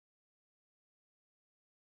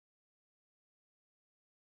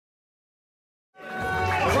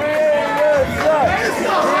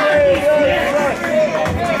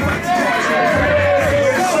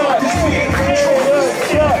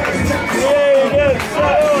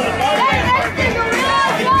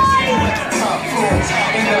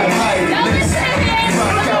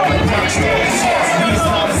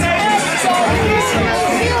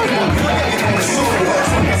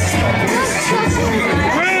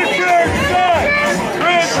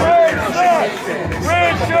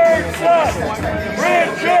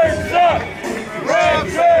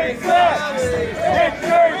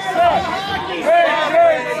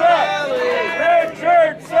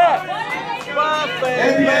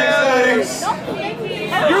MPX.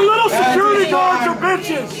 Your little security guards are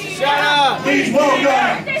bitches. Shut up. Please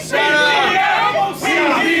welcome. Shut up.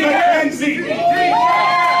 Mckenzie.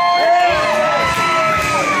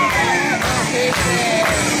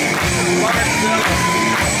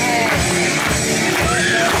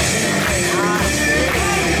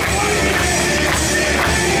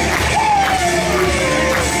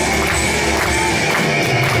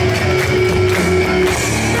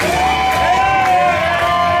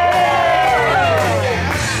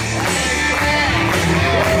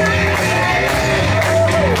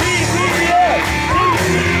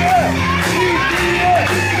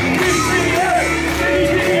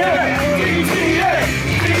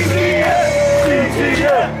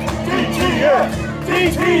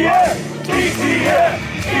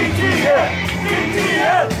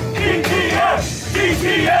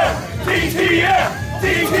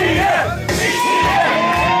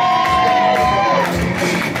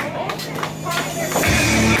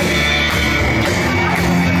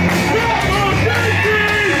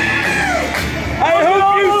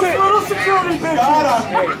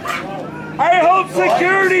 I hope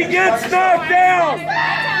security gets knocked down. I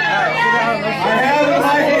have in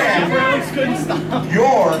my hand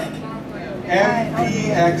your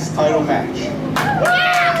MPX title match.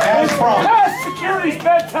 As promised. Security's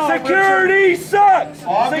bedtime. Security sucks.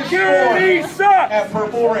 Security sucks. At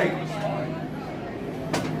Purple Range.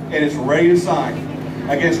 It is ready to sign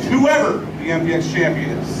against whoever the MPX champion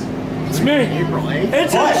is. It's me.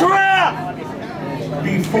 It's a trap.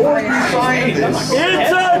 Before you sign this,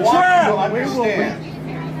 it's a trap. Understand.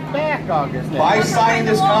 By signing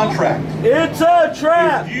this contract, it's a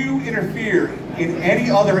trap. If you interfere in any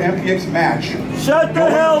other MPX match, shut the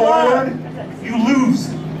hell up. You lose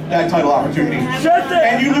that title opportunity.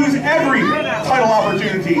 And you lose every title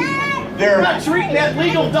opportunity. They're not treating that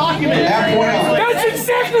legal document. From that point on. That's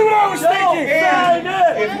exactly what I was thinking.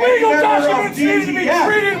 If legal documents need to be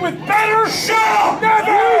treated with better. Shut up!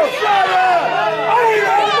 Never! Shut up! I need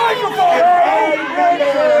a microphone.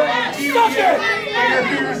 Stop it!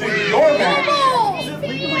 Interferes in your match.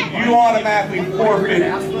 You automatically forfeit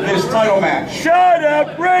this title match. Shut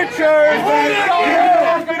up, Richard! You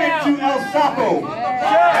forfeit it to El Sapo.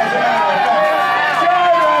 Shut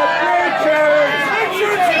up, Richard!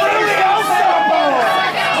 Richard's really El Sapo!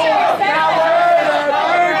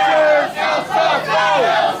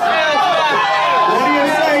 What do you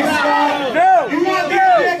say, Scott? No! You want the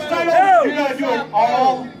next title? You gotta do it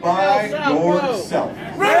all by yourself.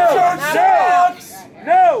 Richard sucks!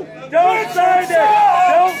 No! Don't sign it!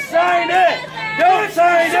 Don't sign it! Don't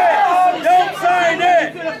sign it! Don't sign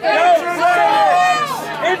it! Don't sign it!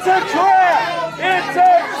 It's a trap! It's a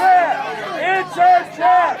trap! It's a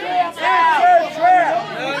trap! It's a trap!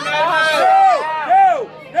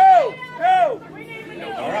 No!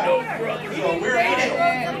 All right. So we're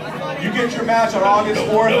official. You get your match on August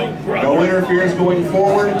 4th. No interference going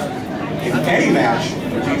forward. In any match,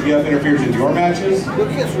 if DTF interferes in your matches,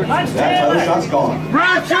 that title shot's gone.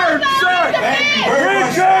 Richard sucks! Thank you very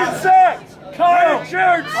much. Richard sucks!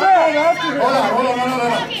 Richard sucks! Hold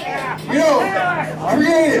on. You know,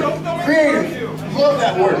 creative. Love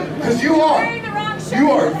that word, because you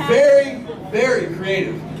are very, very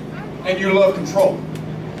creative, and you love control.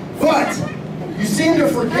 But you seem to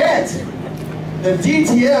forget that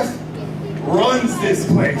DTF runs this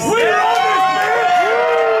place. We run this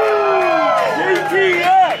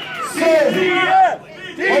DTF! DTF!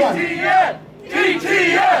 DTF!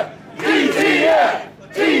 DTF!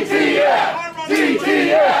 DTF!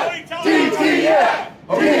 DTF! DTF!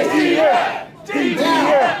 DTF!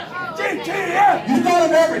 DTF! DTF! You thought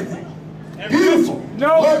of everything. Beautiful.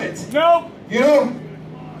 Nope. Love it. Nope. You know,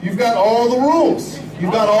 you've got all the rules.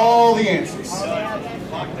 You've got all the answers.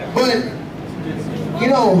 But, you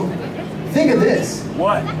know, think of this.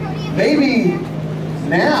 What? Maybe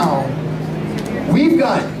now we've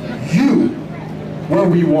got you where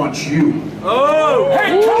we want you. Oh!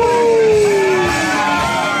 Hey,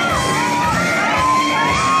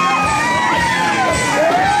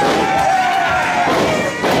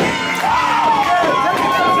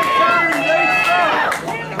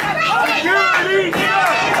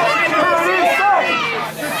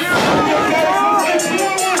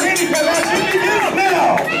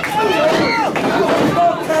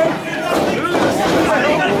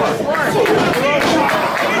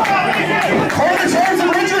 Horde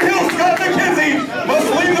and Richard Hill, Scott Mckenzie must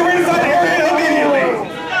leave the ringside area.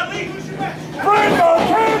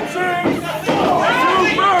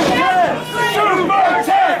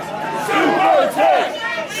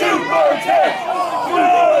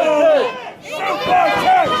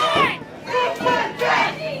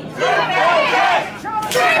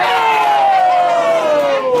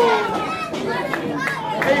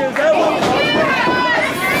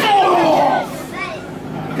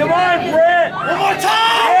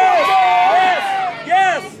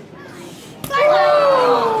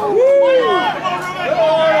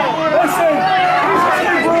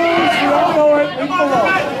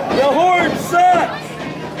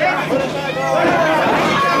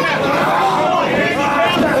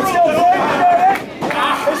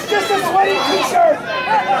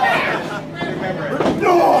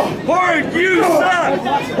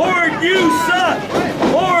 Horde, you suck!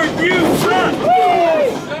 Horde, you suck!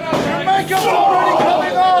 Your makeup's already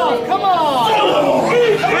coming off! Come on!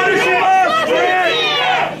 Finish him off, Brent!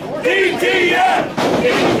 DTF!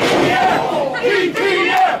 DTF!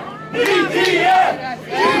 DTF! DTF!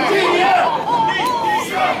 DTF!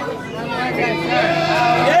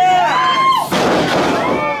 Yeah!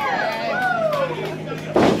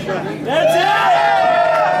 That's it!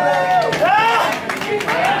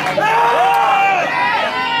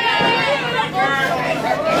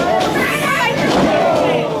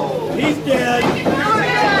 He's dead.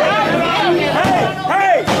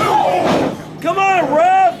 Hey! Come on,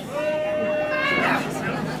 ref!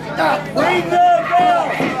 Ring the bell!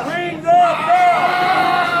 Ring the bell!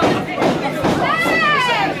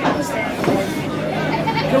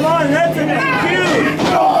 Come on, that's an MQ!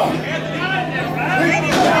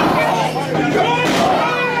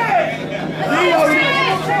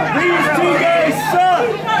 These two guys suck!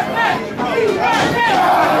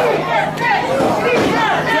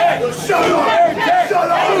 Shut up! Shut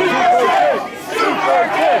up! Super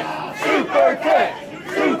kick! Super kick!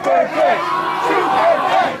 Super kick! Super kick!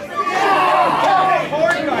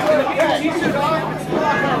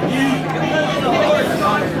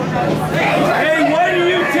 Hey, why do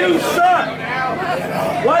you two suck?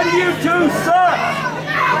 Why do you two suck?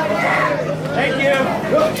 Thank you.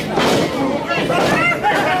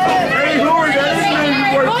 Hey, Horde, I didn't know you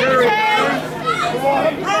were very good.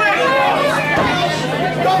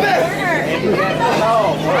 Stop it!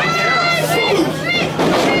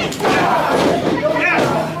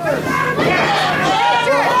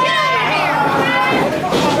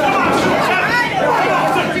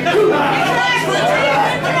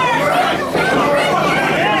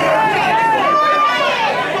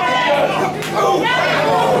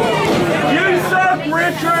 You suck,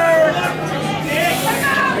 Richard!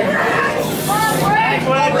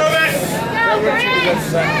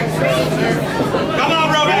 Come on,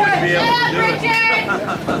 Robin!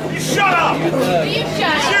 You shut up! You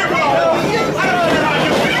shut up!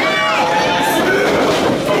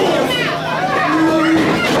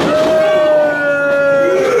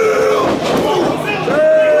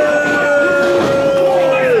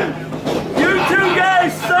 You two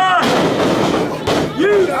guys suck!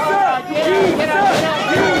 You suck! You suck!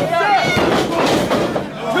 You suck!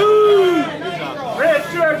 Red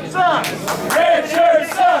shirt sucks! Red shirt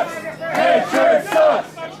sucks! Red shirt sucks!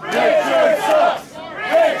 Red shirt sucks!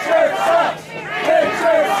 Red shirt sucks! Red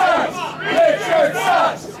shirt sucks! Red shirt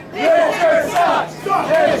sucks! Red shirt sucks!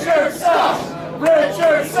 Red shirt sucks! Red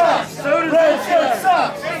shirt sucks! Red shirt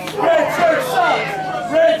sucks! Red shirt sucks!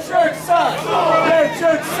 Red shirt sucks! Red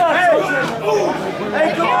shirt sucks! Hey,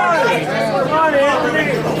 come on! Come on, Anthony!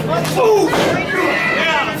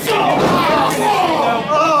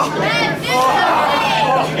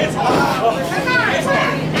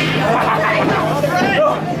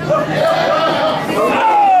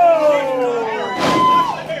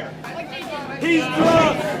 He's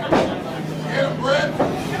drunk!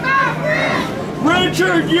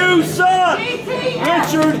 Richard, you suck!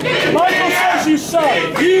 Richard, Michael says you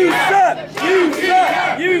suck! You suck! You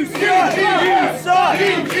suck! You suck! You suck!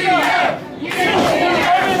 I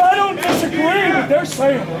mean, I don't disagree, but they're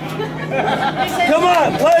saying it. Come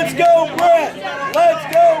on, let's go, Brent! Let's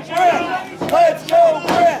go, Brent! Let's go,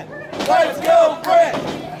 Brent! Let's go, Brent!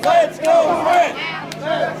 Let's go, Brent!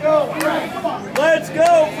 Let's go, Brent! Let's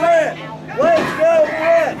go, Brent! Let's go,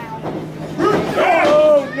 Brent!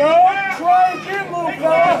 Oh, no! Try again, little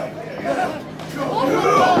fella!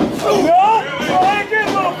 No! Try again,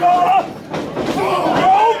 little fella!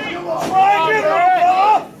 No! Try again, little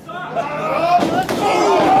fella!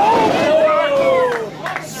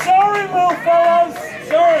 Sorry, little fellas!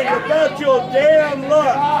 Sorry about your damn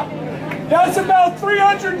luck! That's about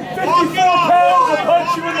 354 pounds to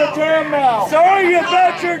punch you in the damn mouth! Sorry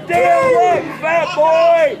about your damn luck, fat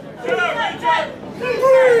boy!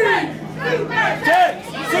 Text!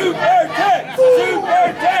 Super text! Super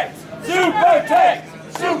text! Super text!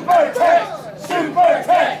 Super text! Super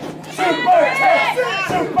text! Super text!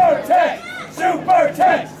 Super text! Super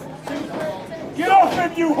text! Get off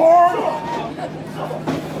it, you whore!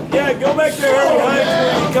 Yeah, go back to Early Heights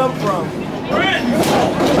where you come from. Brent!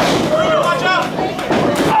 Watch out!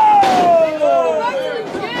 Oh!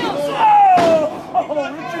 Oh!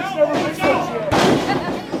 Richard's never been such yet.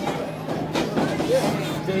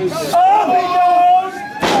 Up he goes!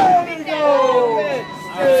 Down he goes!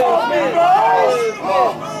 Up he goes!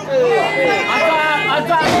 I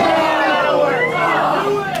thought that'll work.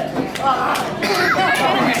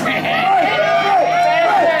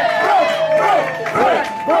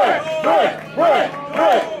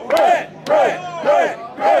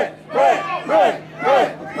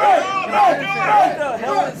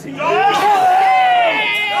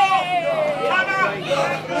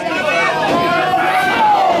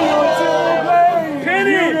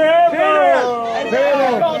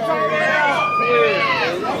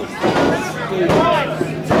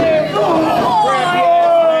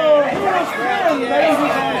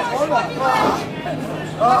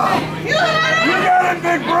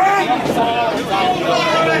 Ruben, Brent!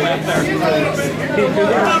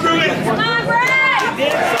 Come on, Brent!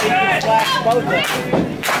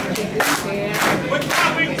 Quit clapping! Quit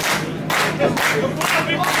clapping!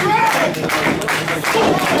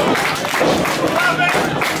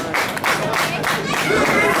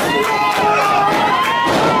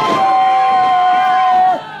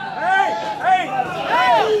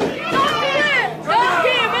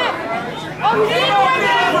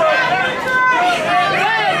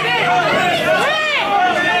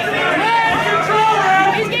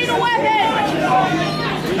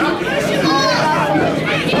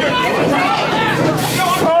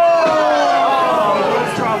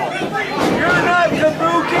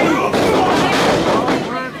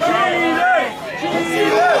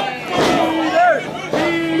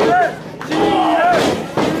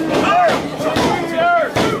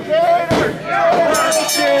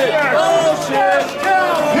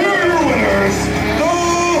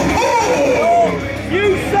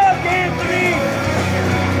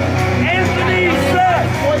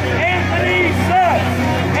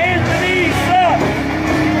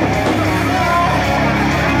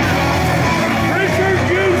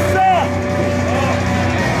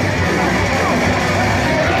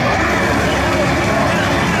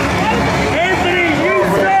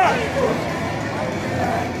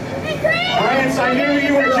 I knew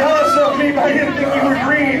you were jealous of me, but I didn't think you were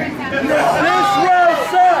green. This red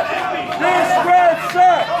sucks! This red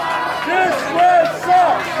sucks! This red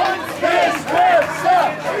sucks! This red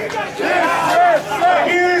sucks! This red sucks!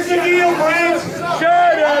 Here's the deal, Brent.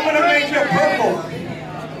 Shut up! I'm gonna make you purple.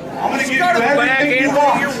 I'm gonna give you everything you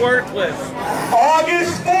want. You're worthless.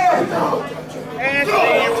 August 4th.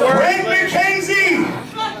 Anthony, you're Brent worthless. Mckenzie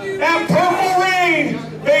at Purple Rain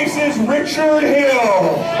faces Richard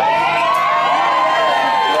Hill.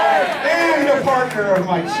 And a partner of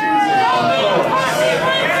my choosing.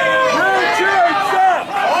 Richard sucks!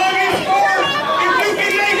 August 4th, if you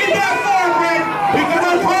can make it that far, Brent, because I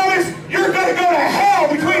promise you're gonna go to hell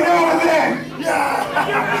between now and then.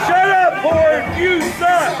 Shut up, Horde! You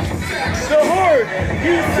suck! The Horde!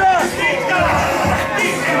 You suck!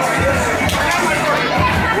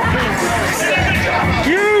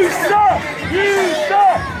 You suck! You suck!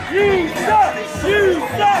 You suck! You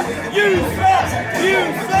suck! You suck! You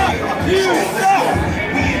suck! You suck!